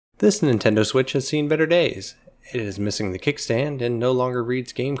This Nintendo Switch has seen better days. It is missing the kickstand and no longer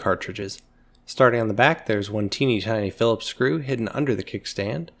reads game cartridges. Starting on the back, there's one teeny tiny Phillips screw hidden under the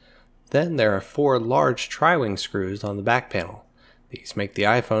kickstand. Then there are 4 large tri-wing screws on the back panel. These make the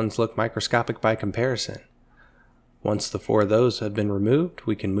iPhones look microscopic by comparison. Once the 4 of those have been removed,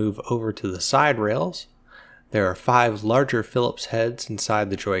 we can move over to the side rails. There are 5 larger Phillips heads inside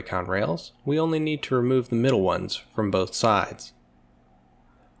the Joy-Con rails. We only need to remove the middle ones from both sides.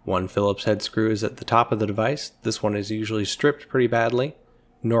 One Phillips head screw is at the top of the device. This one is usually stripped pretty badly.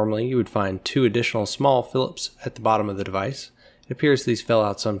 Normally you would find 2 additional small Phillips at the bottom of the device. It appears these fell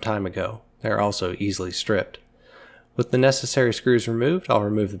out some time ago. They are also easily stripped. With the necessary screws removed, I'll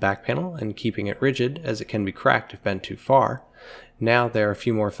remove the back panel and keeping it rigid as it can be cracked if bent too far. Now there are a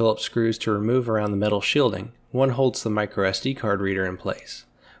few more Phillips screws to remove around the metal shielding. One holds the micro SD card reader in place.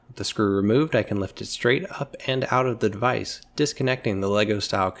 With the screw removed, I can lift it straight up and out of the device, disconnecting the Lego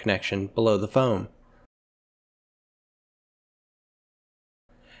style connection below the foam.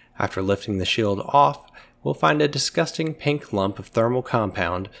 After lifting the shield off, we'll find a disgusting pink lump of thermal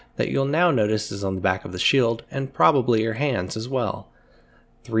compound that you'll now notice is on the back of the shield and probably your hands as well.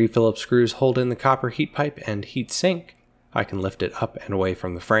 3 Phillips screws hold in the copper heat pipe and heat sink. I can lift it up and away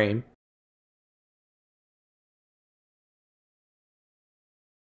from the frame.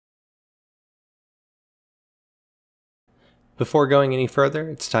 Before going any further,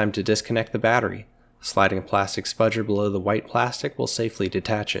 it's time to disconnect the battery. Sliding a plastic spudger below the white plastic will safely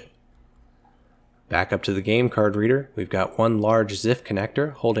detach it. Back up to the game card reader, we've got one large ZIF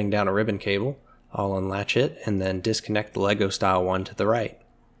connector holding down a ribbon cable. I'll unlatch it and then disconnect the Lego style one to the right.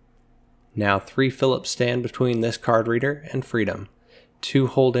 Now 3 Phillips stand between this card reader and freedom. 2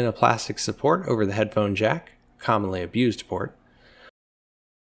 hold in a plastic support over the headphone jack, a commonly abused port.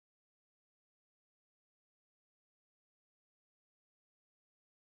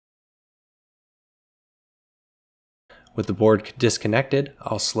 With the board disconnected,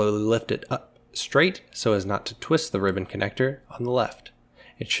 I'll slowly lift it up straight so as not to twist the ribbon connector on the left.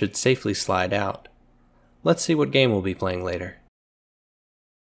 It should safely slide out. Let's see what game we'll be playing later.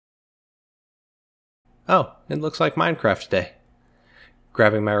 Oh, it looks like Minecraft today.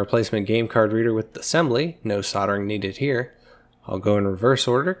 Grabbing my replacement game card reader with assembly, no soldering needed here, I'll go in reverse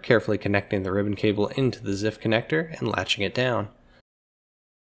order, carefully connecting the ribbon cable into the ZIF connector and latching it down.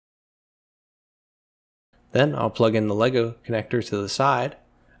 Then I'll plug in the Lego connector to the side.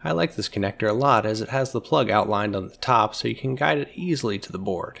 I like this connector a lot as it has the plug outlined on the top so you can guide it easily to the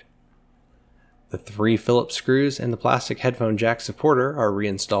board. The 3 Phillips screws and the plastic headphone jack supporter are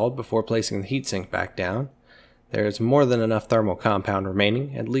reinstalled before placing the heatsink back down. There is more than enough thermal compound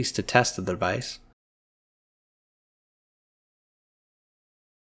remaining, at least to test the device.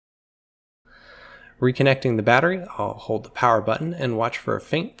 Reconnecting the battery, I'll hold the power button and watch for a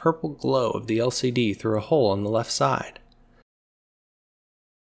faint purple glow of the LCD through a hole on the left side.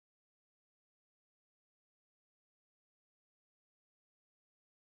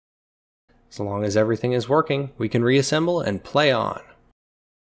 As long as everything is working, we can reassemble and play on.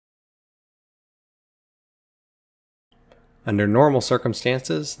 Under normal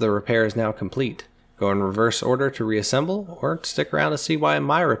circumstances, the repair is now complete. Go in reverse order to reassemble, or stick around to see why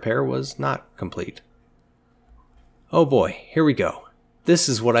my repair was not complete. Oh boy, here we go. This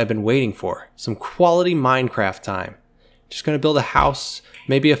is what I've been waiting for. Some quality Minecraft time. Just gonna build a house,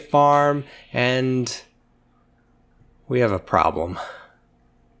 maybe a farm, and we have a problem.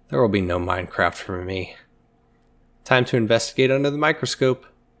 There will be no Minecraft for me. Time to investigate under the microscope.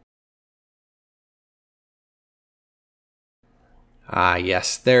 Ah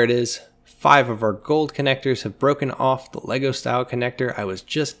yes, there it is. 5 of our gold connectors have broken off the Lego style connector I was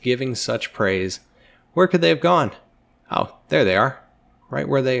just giving such praise. Where could they have gone? Oh, there they are. Right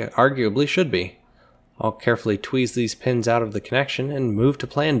where they arguably should be. I'll carefully tweeze these pins out of the connection and move to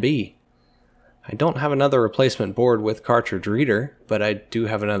plan B. I don't have another replacement board with cartridge reader, but I do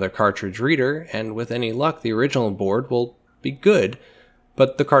have another cartridge reader, and with any luck the original board will be good,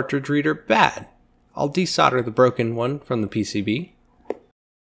 but the cartridge reader bad. I'll desolder the broken one from the PCB.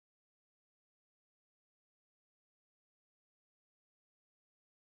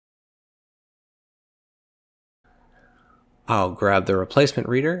 I'll grab the replacement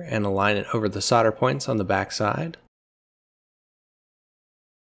reader and align it over the solder points on the back side.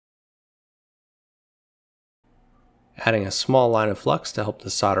 Adding a small line of flux to help the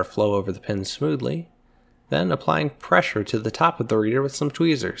solder flow over the pins smoothly, then applying pressure to the top of the reader with some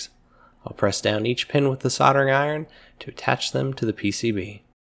tweezers. I'll press down each pin with the soldering iron to attach them to the PCB.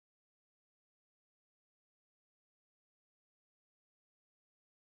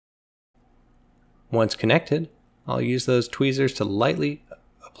 Once connected, I'll use those tweezers to lightly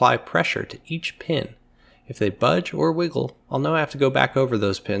apply pressure to each pin. If they budge or wiggle, I'll know I have to go back over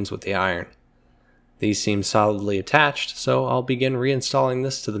those pins with the iron. These seem solidly attached, so I'll begin reinstalling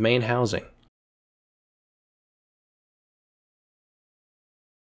this to the main housing.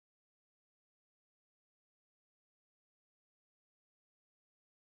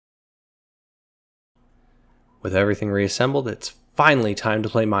 With everything reassembled, it's finally time to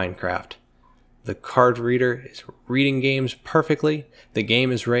play Minecraft. The card reader is reading games perfectly. The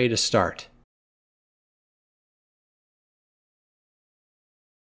game is ready to start.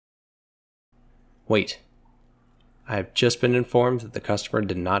 Wait. I have just been informed that the customer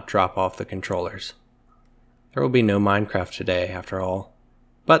did not drop off the controllers. There will be no Minecraft today, after all.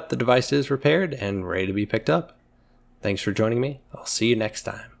 But the device is repaired and ready to be picked up. Thanks for joining me. I'll see you next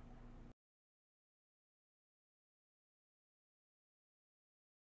time.